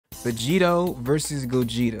Vegito versus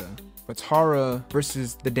Gogeta. Potara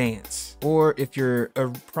versus the dance. Or if you're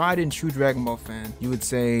a tried and true Dragon Ball fan, you would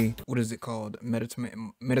say, what is it called?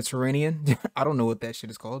 Mediterranean? I don't know what that shit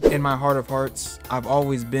is called. In my heart of hearts, I've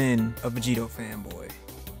always been a Vegito fanboy.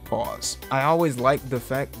 Pause. I always liked the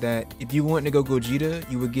fact that if you wanted to go Gogeta,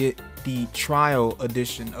 you would get the trial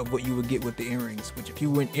edition of what you would get with the earrings. Which if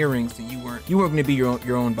you went earrings, then you weren't gonna be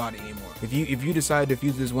your own body anymore. If you decided to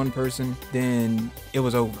fuse this one person, then it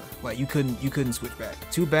was over. Like you couldn't switch back.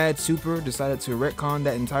 Too bad Super decided to retcon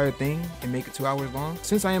that entire thing and make it 2 hours long.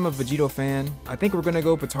 Since I am a Vegito fan, I think we're gonna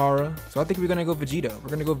go Potara. So I think we're gonna go Vegito. We're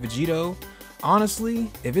gonna go Vegito. Honestly,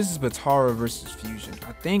 if this is Potara versus Fusion,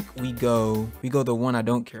 I think we go the one I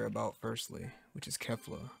don't care about firstly, which is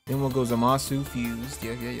Kefla. Then we'll go Zamasu fused.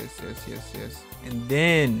 Yes. And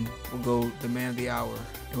then we'll go the man of the hour.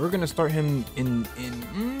 And we're gonna start him in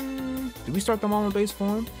do we start them all in base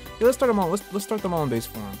form? Yeah, let's start them all. Let's start them all in base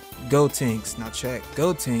form. Go Tinks. Now check.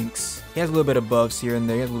 Go Tinks. He has a little bit of buffs here and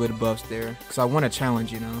there. He has a little bit of buffs there. Cause I want to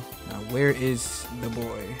challenge, you know. Now where is the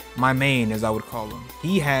boy? My main, as I would call him.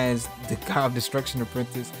 He has the God of Destruction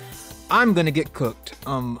Apprentice. I'm gonna get cooked,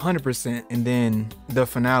 100%. And then the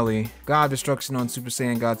finale, God of Destruction on Super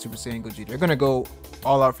Saiyan God, Super Saiyan Gogeta. They're gonna go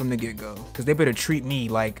all out from the get-go, cause they better treat me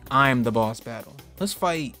like I'm the boss battle. Let's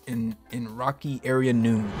fight in Rocky Area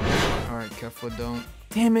Noon. All right, Kefla, don't.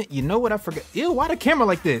 Damn it, you know what I forgot? Ew, why the camera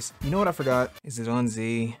like this? You know what I forgot? Is it on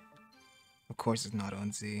Z? Of course it's not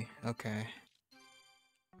on Z, okay.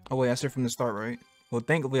 Oh wait, I said from the start, right? Well,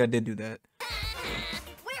 thankfully I did do that.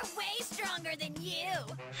 We're way stronger than you!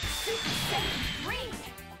 Super Saiyan 3!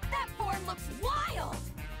 That form looks wild!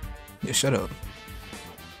 Yeah, shut up.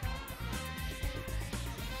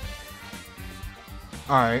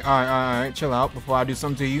 Alright, chill out before I do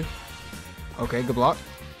something to you. Okay, good block.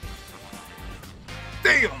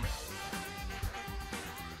 Damn!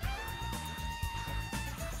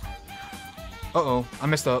 Uh-oh, I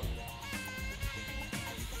messed up.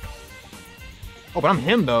 Oh, but I'm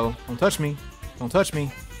him though. Don't touch me. Don't touch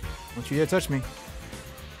me. Don't you dare touch me.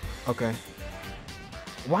 Okay.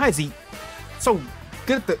 Why is he so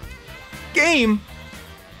good at the game?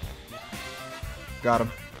 Got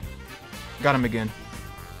him. Got him again.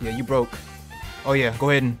 Yeah, you broke. Oh yeah, go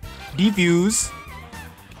ahead and defuse.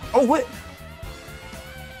 Oh, what?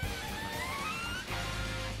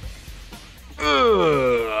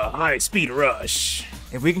 Ugh, high speed rush.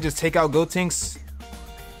 If we can just take out Gotenks,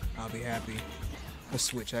 I'll be happy. Let's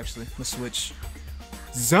switch, actually. Let's switch.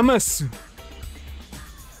 Zamasu.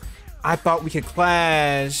 I thought we could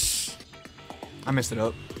clash. I messed it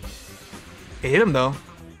up. It hit him, though.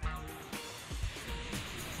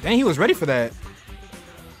 Dang, he was ready for that.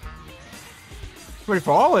 Ready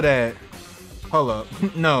for all of that. Hold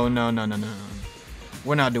up. No.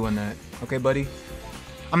 We're not doing that. Okay, buddy?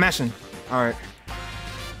 I'm mashing. Alright.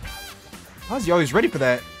 Why is he always ready for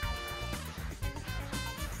that?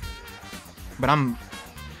 But I'm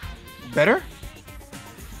better?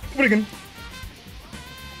 What again?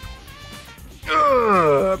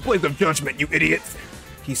 Blades of Judgment, you idiot.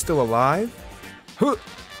 He's still alive? Huh.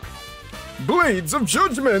 Blades of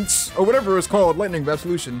Judgment! Or whatever it's called, Lightning of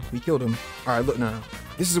Absolution. We killed him. Alright, look now.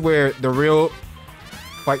 This is where the real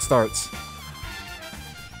fight starts.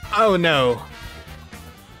 Oh no.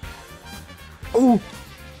 Oh,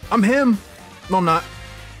 I'm him. No, I'm not.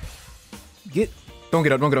 Don't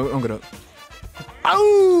get up.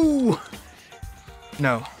 Oh!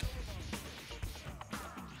 No.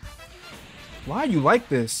 Why are you like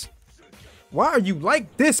this? Why are you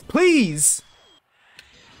like this, please?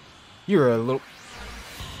 You're a little...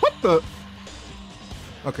 What the...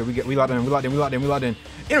 Okay, we locked in.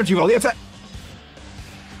 Energy volley attack!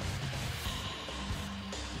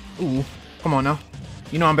 Ooh, come on now.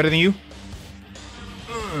 You know I'm better than you.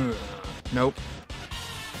 Nope.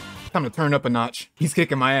 Time to turn up a notch. He's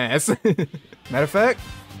kicking my ass. Matter of fact,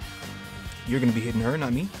 you're gonna be hitting her,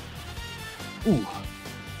 not me. Ooh.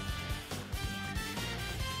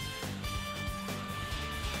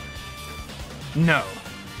 No.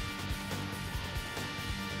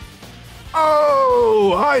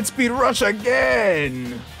 Oh, high speed rush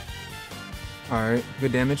again. All right,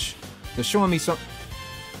 good damage. They're showing me some.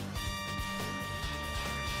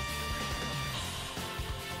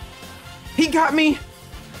 He got me.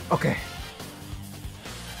 Okay.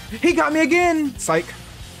 He got me again. Psych.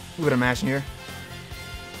 Look at him mashing here.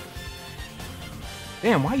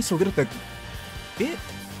 Damn, why are you so good at the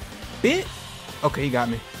bit? Okay, he got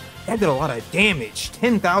me. That did a lot of damage.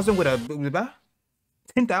 10,000 with a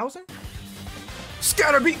 10,000?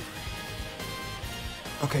 Scatter beat.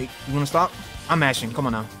 Okay, you wanna stop? I'm mashing. Come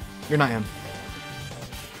on now. You're not him.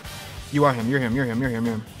 You are him. You're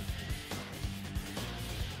him.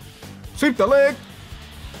 Sweep the leg.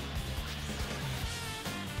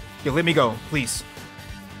 Yo, let me go, please.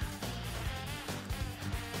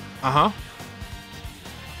 Uh-huh.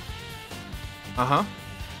 Uh-huh.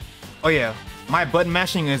 Oh, yeah. My button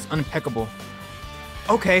mashing is impeccable.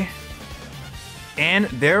 Okay. And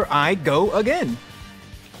there I go again.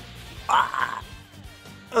 Ah.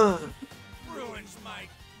 Ruins my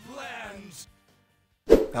plans.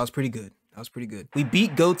 That was pretty good. That was pretty good. We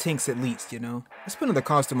beat Gotenks at least, you know? Let's put another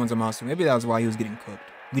costume on Zamasu. Maybe that was why he was getting cooked.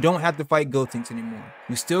 We don't have to fight Gotenks anymore.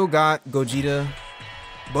 We still got Gogeta.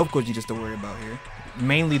 Both Gogetas to worry about here.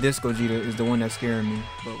 Mainly this Gogeta is the one that's scaring me,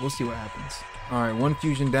 but we'll see what happens. All right, 1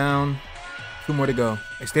 fusion down. 2 more to go.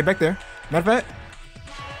 Hey, stay back there. Matter of fact,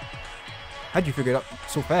 how'd you figure it out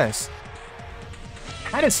so fast?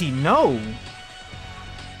 How does he know?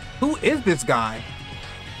 Who is this guy?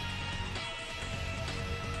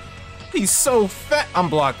 He's so fat. I'm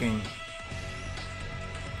blocking.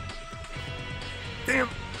 Damn.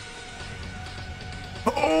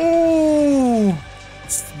 Oh!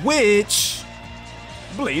 Switch.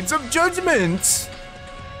 Blades of Judgment.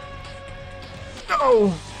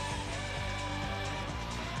 No.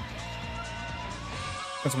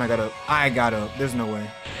 That's when I got up. I got up. There's no way.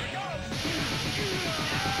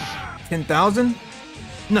 10,000?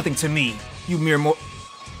 Nothing to me. You mere more.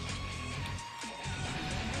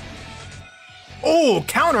 Oh,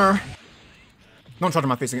 counter! Don't try to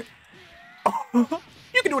my face again. You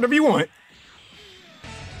can do whatever you want.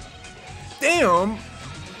 Damn.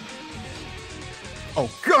 Oh,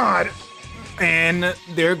 God. And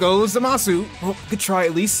there goes Zamasu. Oh, good try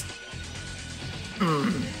at least.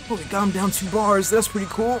 Oh, we got him down 2 bars. That's pretty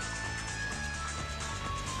cool.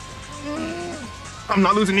 I'm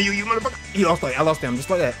not losing to you, you motherfucker. He lost like I lost him just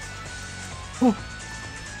like that.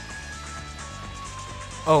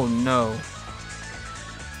 Oh no.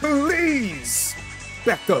 Please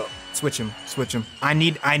back up. Switch him. Switch him. I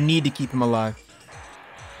need to keep him alive.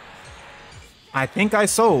 I think I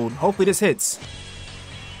sold. Hopefully this hits.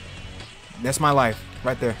 That's my life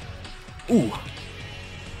right there. Ooh.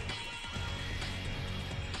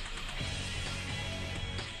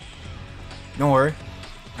 Don't worry.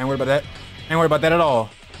 I ain't worried about that. I ain't worried about that at all.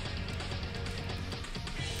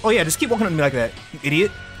 Oh yeah, just keep walking up to me like that, you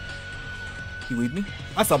idiot. You leave me?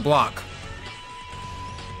 That's a block.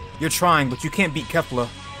 You're trying, but you can't beat Kefla,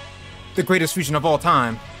 the greatest fusion of all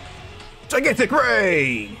time. Gigantic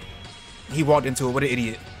Ray! He walked into it. What an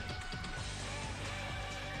idiot.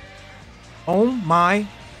 Oh my.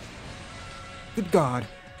 Good God.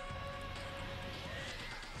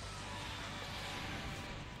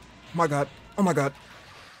 Oh my God. Oh my God.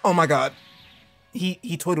 Oh my God.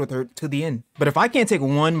 He toyed with her to the end. But if I can't take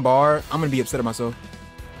 1 bar, I'm gonna be upset at myself.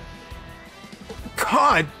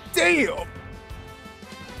 God damn!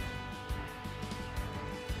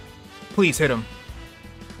 Please hit him.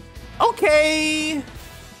 Okay.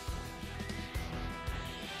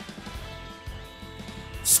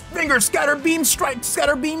 Finger scatter beam strike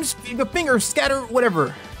scatter beams finger scatter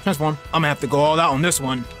whatever. Transform. I'm gonna have to go all out on this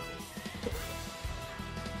one.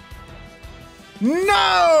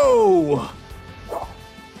 No!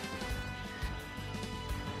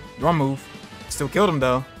 Wrong move. Still killed him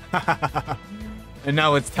though. And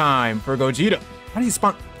now it's time for Gogeta. How does he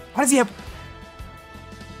spawn? Why does he have?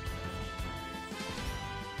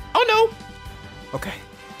 Oh no! Okay.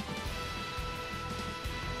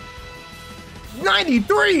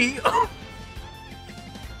 93!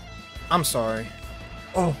 I'm sorry.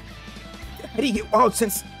 Oh. How did he get wild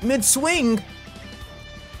since mid-swing?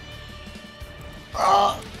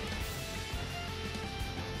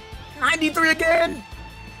 93 again!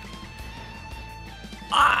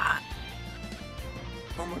 Ah!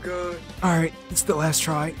 Oh my God. Alright, it's the last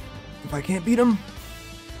try. If I can't beat him,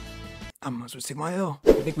 I might as well take my L.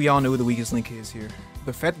 I think we all know who the weakest link is here.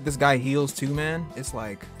 The fact that this guy heals too, man, it's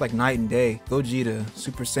like night and day. Gogeta,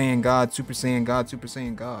 Super Saiyan God, Super Saiyan God, Super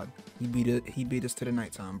Saiyan God. He beat us to the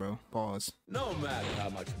nighttime, bro. Pause. No matter how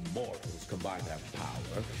much mortals combine their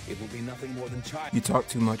power, it will be nothing more than child. You talk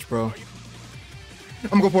too much, bro. I'm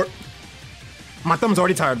gonna go for it. My thumb's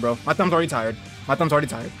already tired, bro. My thumb's already tired. My thumb's already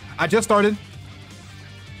tired. I just started.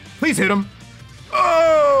 Please hit him.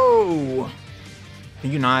 Oh!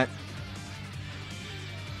 Can you not?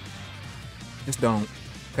 Just don't.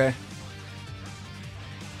 Okay?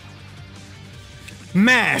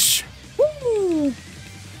 Mash! Woo!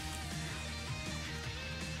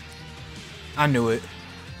 I knew it.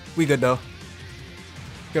 We good though.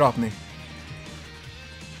 Get off me.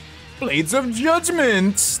 Blades of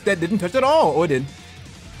Judgment! That didn't touch at all. Oh, it did.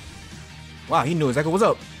 Wow, he knew exactly what's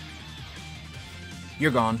up.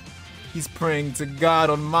 You're gone. He's praying to God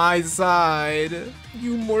on my side.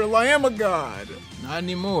 You mortal, I am a god. Not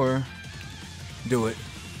anymore. Do it.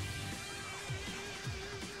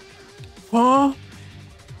 Huh?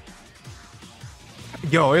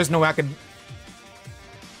 Yo, there's no way I could...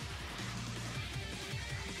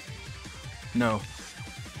 No.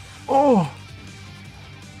 Oh!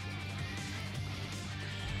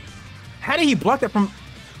 How did he block that from...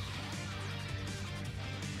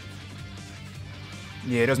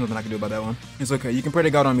 Yeah, there's nothing I can do about that one. It's okay. You can pray to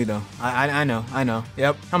God on me, though. I know.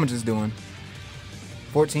 Yep. How much is this doing?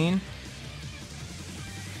 14?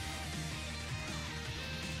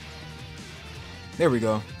 There we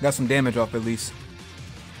go. Got some damage off at least.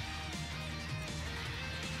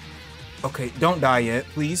 Okay, don't die yet,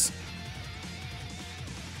 please.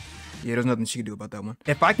 Yeah, there's nothing she can do about that one.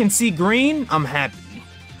 If I can see green, I'm happy.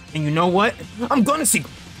 And you know what? I'm gonna see...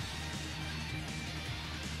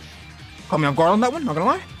 Caught me off guard on that one, not gonna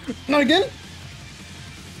lie. Not again.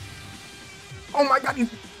 Oh my god, he's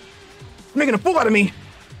making a fool out of me.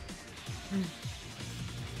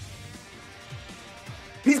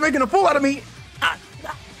 He's making a fool out of me.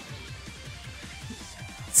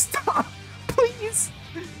 Stop, please.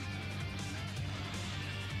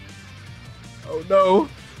 Oh no.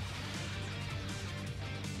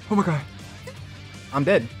 Oh my god. I'm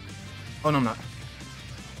dead. Oh no, I'm not.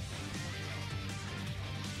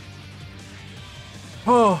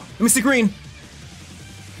 Oh, let me see green.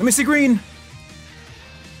 Let me see green.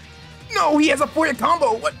 No, he has a 4-hit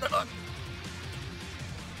combo. What the fuck?